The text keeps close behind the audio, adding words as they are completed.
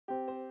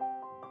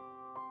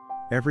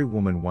Every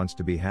woman wants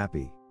to be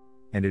happy.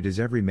 And it is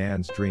every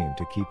man's dream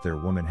to keep their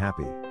woman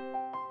happy.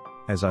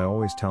 As I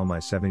always tell my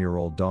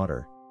 7-year-old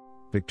daughter,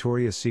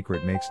 Victoria's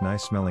Secret makes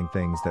nice smelling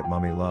things that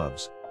mommy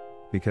loves,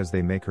 because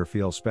they make her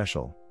feel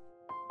special.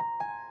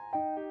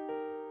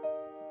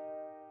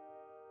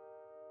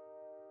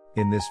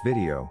 In this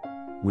video,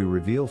 we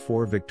reveal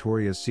 4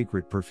 Victoria's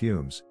Secret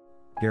perfumes,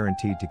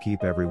 guaranteed to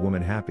keep every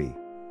woman happy,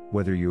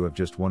 whether you have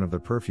just one of the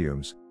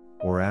perfumes,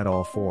 or add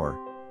all 4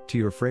 to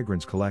your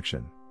fragrance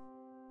collection.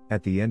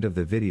 At the end of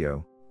the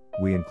video,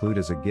 we include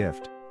as a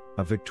gift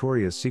a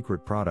Victoria's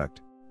Secret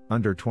product,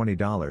 under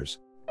 $20,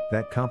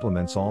 that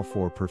complements all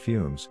 4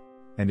 perfumes,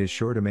 and is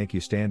sure to make you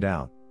stand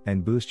out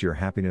and boost your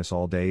happiness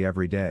all day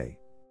every day.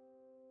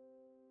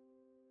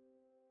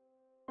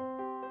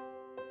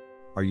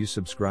 Are you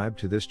subscribed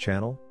to this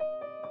channel?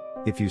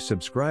 If you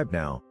subscribe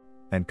now,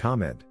 and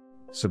comment,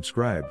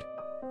 "Subscribed,"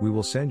 we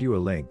will send you a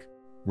link,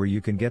 where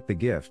you can get the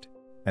gift,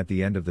 at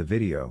the end of the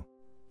video,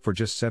 for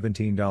just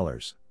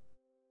 $17.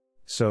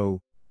 So,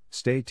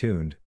 stay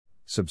tuned,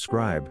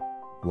 subscribe,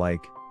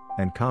 like,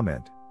 and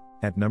comment.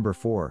 At number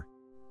 4,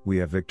 we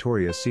have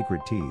Victoria's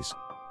Secret Tease,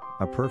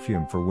 a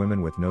perfume for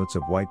women with notes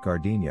of white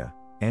gardenia,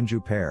 anjou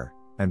pear,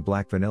 and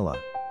black vanilla.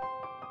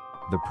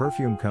 The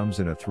perfume comes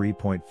in a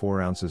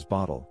 3.4 ounces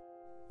bottle,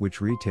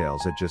 which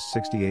retails at just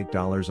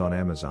 $68 on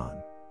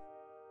Amazon.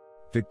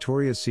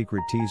 Victoria's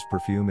Secret Tease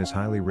perfume is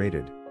highly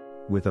rated,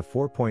 with a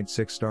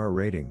 4.6 star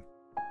rating,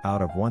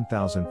 out of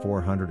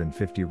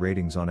 1,450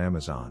 ratings on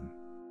Amazon.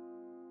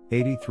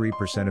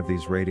 83% of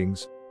these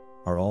ratings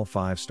are all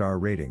 5-star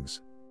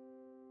ratings.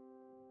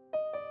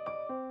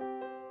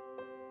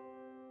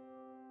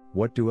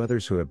 What do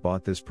others who have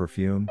bought this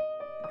perfume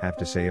have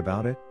to say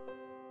about it?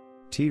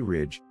 T.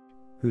 Ridge,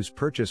 whose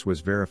purchase was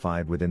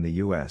verified within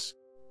the US,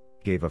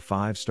 gave a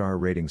 5-star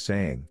rating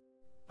saying,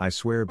 "I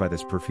swear by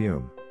this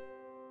perfume.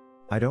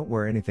 I don't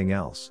wear anything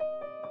else.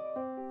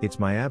 It's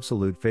my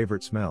absolute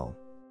favorite smell."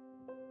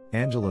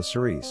 Angela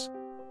Cerise,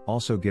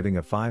 also giving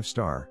a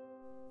 5-star,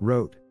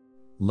 wrote,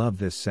 "Love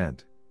this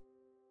scent.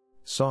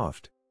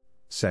 Soft,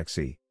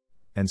 sexy,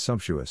 and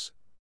sumptuous."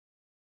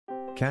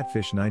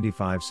 Catfish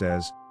 95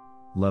 says,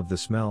 "Love the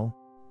smell,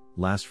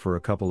 lasts for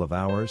a couple of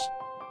hours."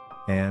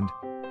 And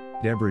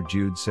Deborah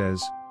Jude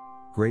says,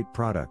 "Great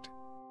product.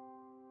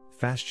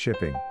 Fast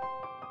shipping.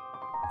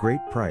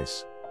 Great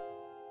price."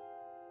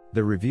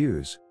 The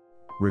reviews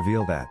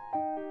reveal that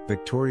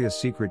Victoria's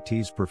Secret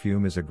Tease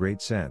perfume is a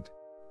great scent,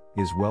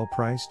 is well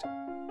priced,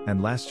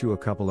 and lasts you a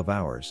couple of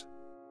hours.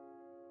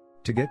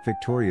 To get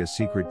Victoria's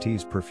Secret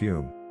Tease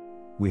perfume,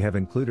 we have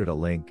included a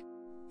link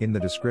in the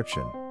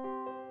description.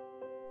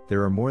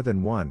 There are more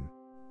than one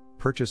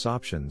purchase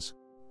options.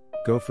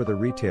 Go for the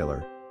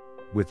retailer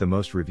with the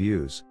most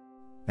reviews,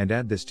 and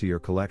add this to your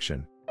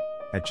collection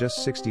at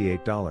just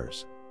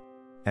 $68.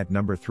 At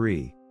number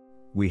 3,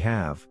 we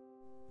have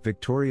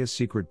Victoria's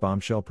Secret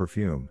Bombshell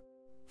perfume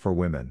for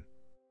women.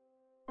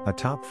 A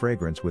top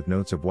fragrance with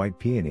notes of white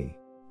peony,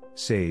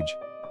 sage,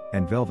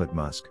 and velvet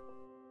musk.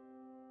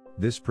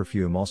 This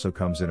perfume also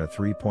comes in a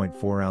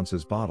 3.4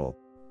 ounces bottle,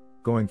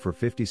 going for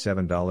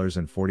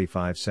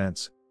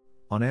 $57.45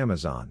 on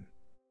Amazon.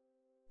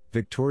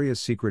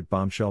 Victoria's Secret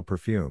Bombshell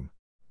perfume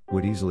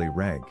would easily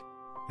rank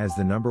as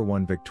the number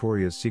 1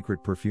 Victoria's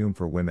Secret perfume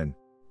for women,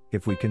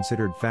 if we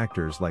considered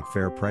factors like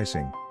fair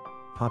pricing,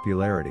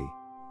 popularity,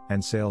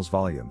 and sales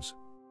volumes.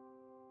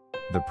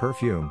 The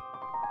perfume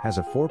has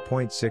a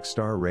 4.6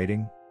 star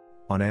rating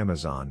on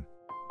Amazon,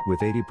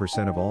 with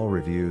 80% of all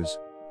reviews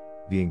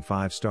being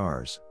 5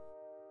 stars.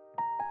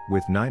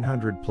 With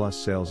 900 plus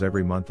sales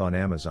every month on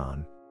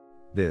Amazon,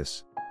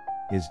 this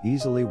is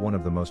easily one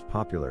of the most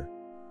popular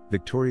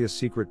Victoria's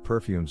Secret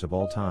perfumes of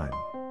all time.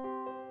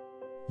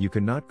 You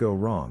cannot go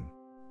wrong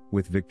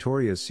with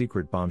Victoria's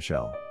Secret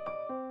Bombshell.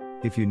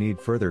 If you need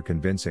further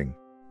convincing,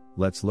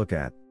 let's look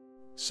at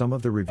some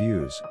of the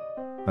reviews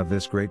of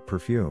this great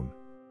perfume.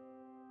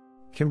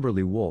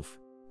 Kimberly Wolfe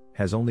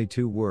has only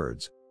 2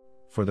 words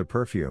for the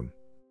perfume.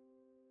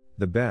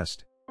 The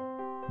best.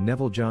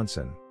 Neville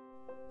Johnson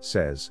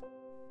says,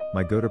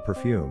 "My go-to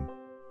perfume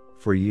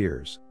for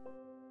years.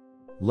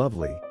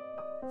 Lovely,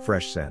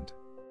 fresh scent."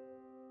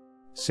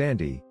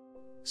 Sandy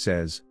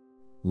says,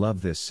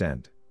 "Love this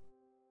scent.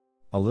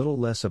 A little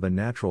less of a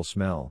natural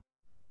smell,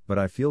 but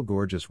I feel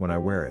gorgeous when I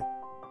wear it."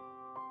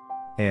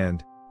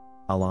 And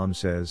Alam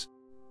says,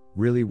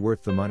 "Really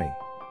worth the money.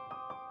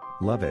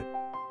 Love it."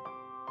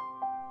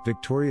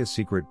 Victoria's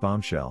Secret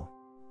Bombshell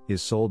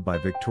is sold by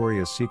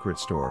Victoria's Secret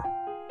Store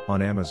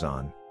on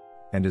Amazon,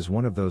 and is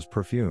one of those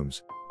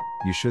perfumes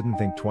you shouldn't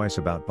think twice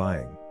about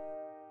buying.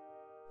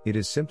 It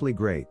is simply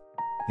great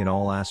in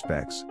all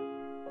aspects,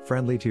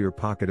 friendly to your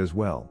pocket as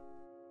well.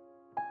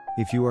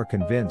 If you are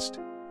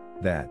convinced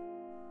that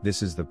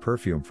this is the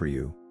perfume for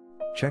you,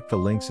 check the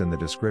links in the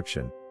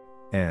description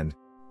and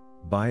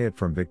buy it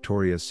from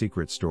Victoria's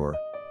Secret Store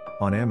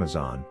on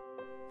Amazon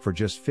for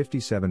just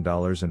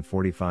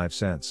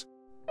 $57.45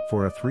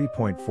 for a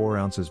 3.4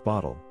 ounces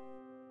bottle.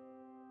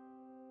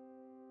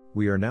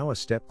 We are now a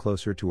step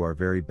closer to our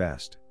very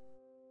best.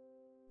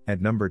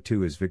 At number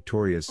 2 is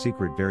Victoria's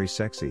Secret Very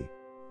Sexy,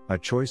 a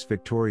choice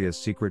Victoria's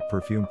Secret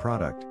perfume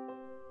product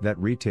that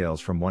retails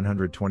from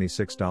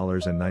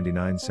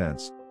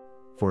 $126.99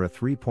 for a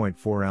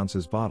 3.4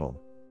 ounces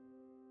bottle.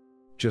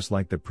 Just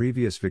like the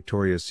previous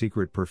Victoria's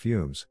Secret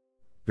perfumes,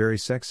 Very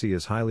Sexy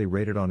is highly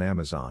rated on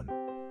Amazon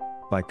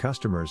by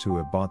customers who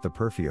have bought the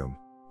perfume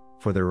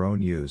for their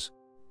own use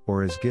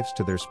or as gifts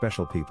to their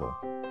special people.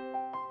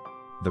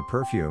 The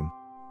perfume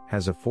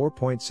has a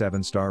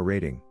 4.7-star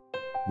rating,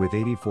 with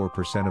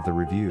 84% of the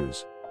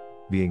reviews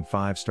being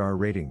 5-star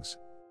ratings.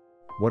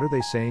 What are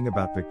they saying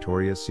about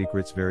Victoria's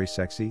Secret's Very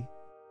Sexy?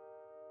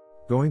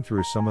 Going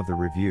through some of the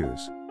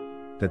reviews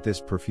that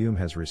this perfume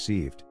has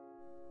received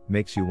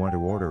makes you want to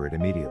order it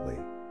immediately.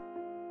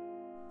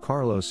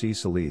 Carlos E.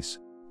 Solis,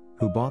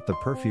 who bought the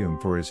perfume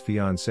for his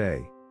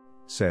fiancée,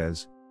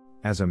 says,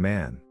 "As a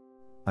man,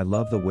 I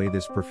love the way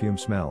this perfume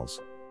smells.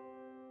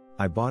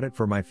 I bought it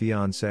for my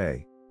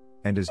fiancé,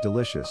 and is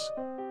delicious.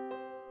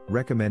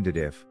 Recommended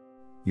if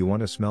you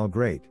want to smell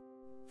great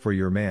for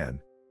your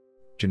man."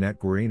 Jeanette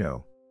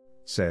Guarino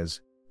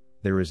says,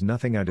 "There is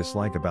nothing I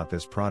dislike about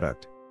this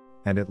product,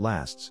 and it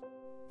lasts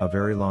a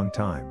very long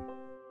time."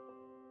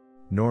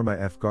 Norma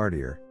F.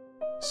 Gardier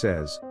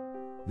says,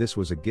 "This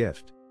was a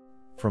gift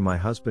from my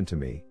husband to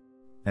me,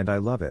 and I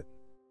love it."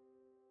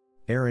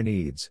 Aaron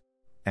Eads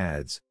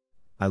adds,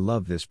 "I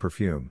love this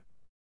perfume.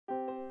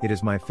 It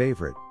is my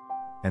favorite,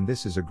 and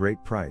this is a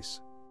great price."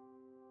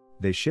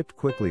 They shipped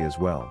quickly as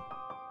well.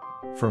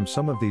 From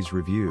some of these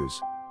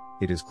reviews,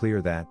 it is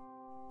clear that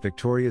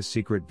Victoria's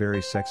Secret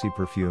Very Sexy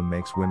perfume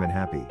makes women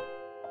happy.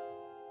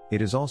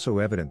 It is also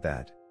evident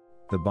that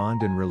the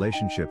bond in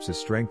relationships is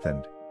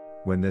strengthened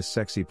when this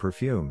sexy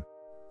perfume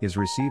is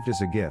received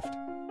as a gift.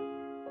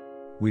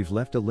 We've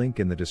left a link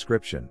in the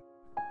description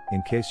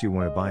in case you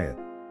want to buy it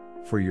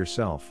for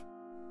yourself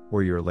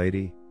or your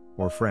lady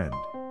or friend.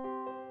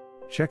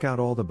 Check out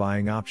all the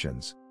buying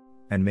options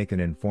and make an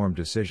informed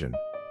decision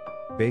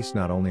based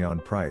not only on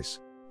price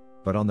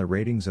but on the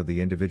ratings of the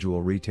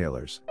individual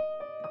retailers.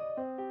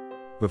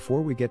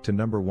 Before we get to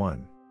number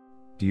 1,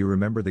 do you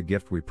remember the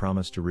gift we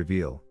promised to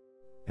reveal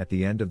at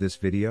the end of this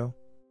video?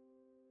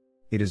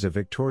 It is a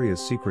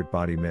Victoria's Secret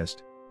body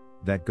mist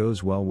that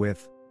goes well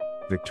with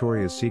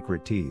Victoria's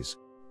Secret Tease,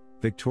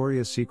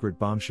 Victoria's Secret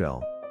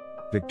Bombshell,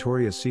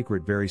 Victoria's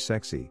Secret Very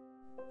Sexy,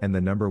 and the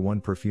number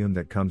 1 perfume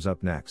that comes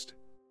up next.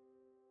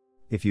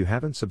 If you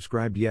haven't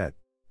subscribed yet,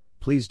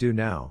 please do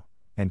now,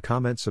 and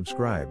comment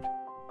subscribed.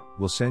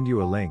 We'll send you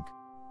a link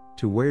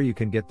to where you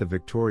can get the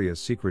Victoria's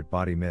Secret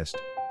body mist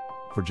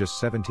for just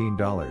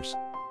 $17.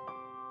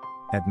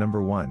 At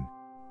number 1,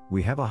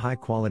 we have a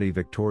high-quality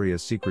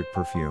Victoria's Secret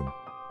perfume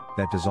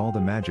that does all the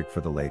magic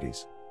for the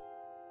ladies.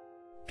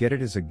 Get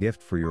it as a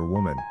gift for your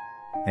woman,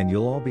 and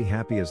you'll all be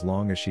happy as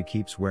long as she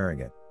keeps wearing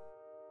it.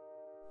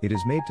 It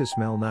is made to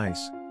smell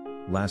nice,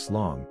 last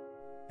long,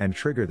 and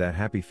trigger that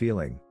happy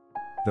feeling,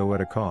 though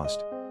at a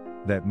cost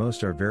that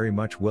most are very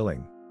much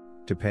willing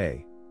to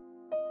pay.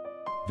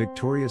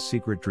 Victoria's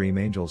Secret Dream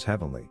Angels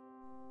Heavenly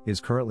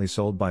is currently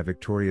sold by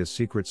Victoria's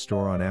Secret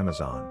store on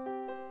Amazon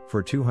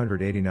for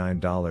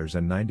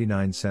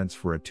 $289.99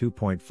 for a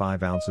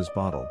 2.5 ounces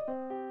bottle.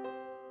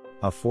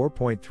 A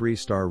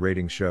 4.3-star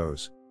rating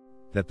shows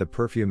that the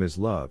perfume is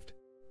loved,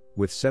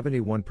 with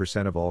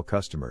 71% of all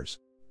customers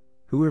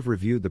who have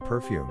reviewed the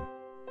perfume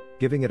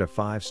giving it a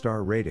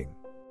 5-star rating.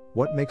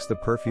 What makes the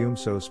perfume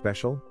so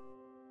special?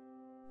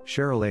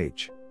 Cheryl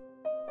H.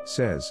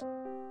 says,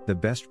 "The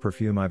best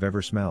perfume I've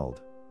ever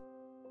smelled.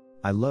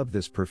 I love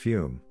this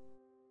perfume.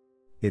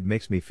 It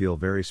makes me feel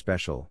very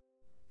special,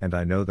 and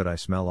I know that I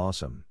smell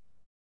awesome.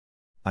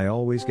 I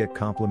always get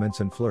compliments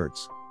and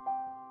flirts.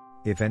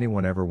 If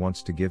anyone ever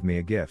wants to give me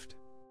a gift,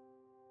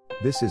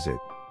 this is it.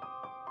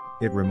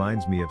 It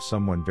reminds me of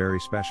someone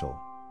very special."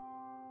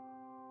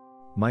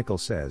 Michael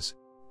says,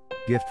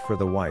 "Gift for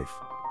the wife.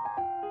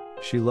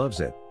 She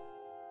loves it.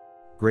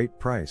 Great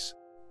price.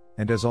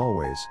 And as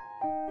always,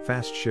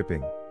 fast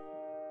shipping."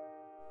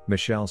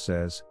 Michelle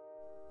says,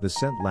 "The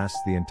scent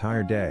lasts the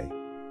entire day,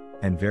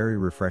 and very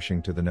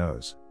refreshing to the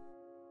nose."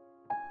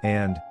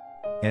 And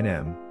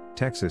NM,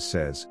 Texas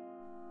says,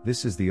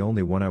 "This is the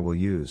only one I will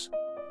use.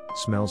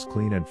 Smells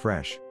clean and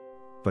fresh,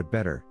 but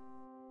better."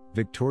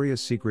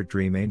 Victoria's Secret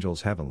Dream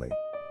Angels Heavenly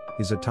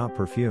is a top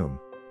perfume,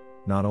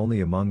 not only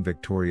among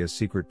Victoria's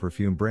Secret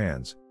perfume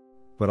brands,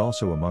 but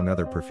also among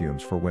other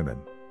perfumes for women.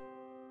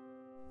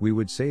 We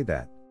would say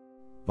that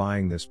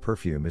buying this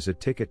perfume is a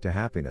ticket to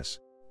happiness,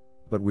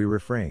 but we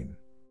refrain.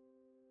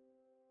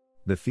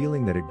 The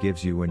feeling that it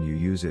gives you when you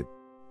use it,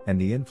 and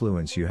the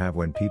influence you have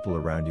when people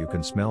around you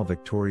can smell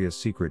Victoria's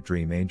Secret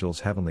Dream Angels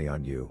Heavenly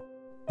on you,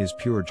 is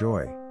pure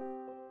joy.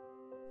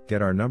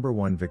 Get our number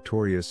 1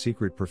 Victoria's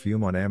Secret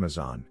perfume on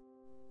Amazon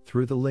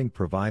through the link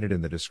provided in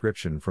the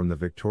description from the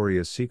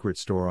Victoria's Secret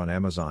store on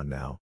Amazon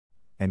now,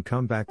 and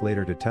come back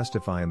later to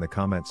testify in the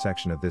comment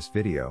section of this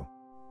video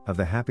of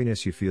the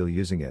happiness you feel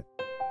using it,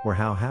 or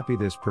how happy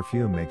this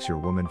perfume makes your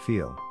woman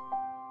feel.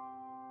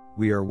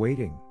 We are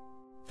waiting.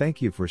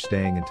 Thank you for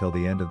staying until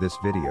the end of this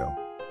video.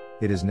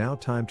 It is now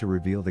time to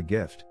reveal the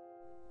gift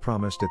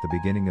promised at the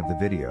beginning of the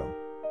video,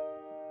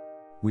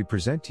 we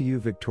present to you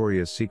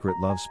Victoria's Secret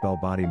Love Spell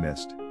Body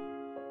Mist.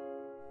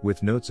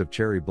 With notes of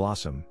cherry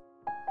blossom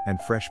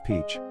and fresh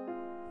peach,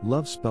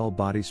 Love Spell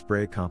Body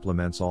Spray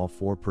complements all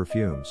 4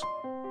 perfumes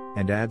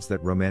and adds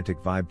that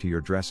romantic vibe to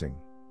your dressing.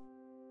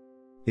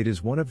 It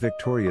is one of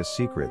Victoria's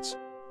Secret's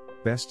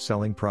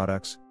best-selling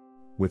products,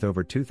 with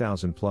over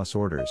 2,000 plus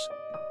orders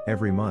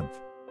every month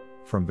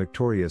from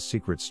Victoria's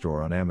Secret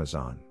store on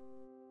Amazon.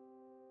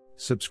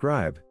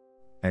 Subscribe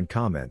and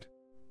comment.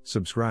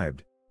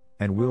 Subscribed,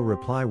 and we'll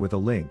reply with a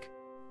link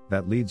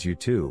that leads you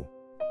to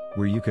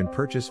where you can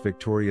purchase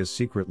Victoria's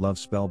Secret Love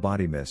Spell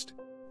Body Mist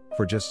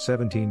for just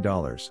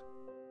 $17.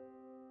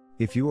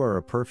 If you are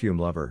a perfume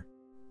lover,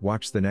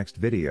 watch the next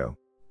video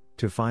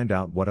to find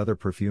out what other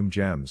perfume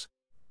gems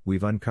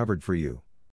we've uncovered for you.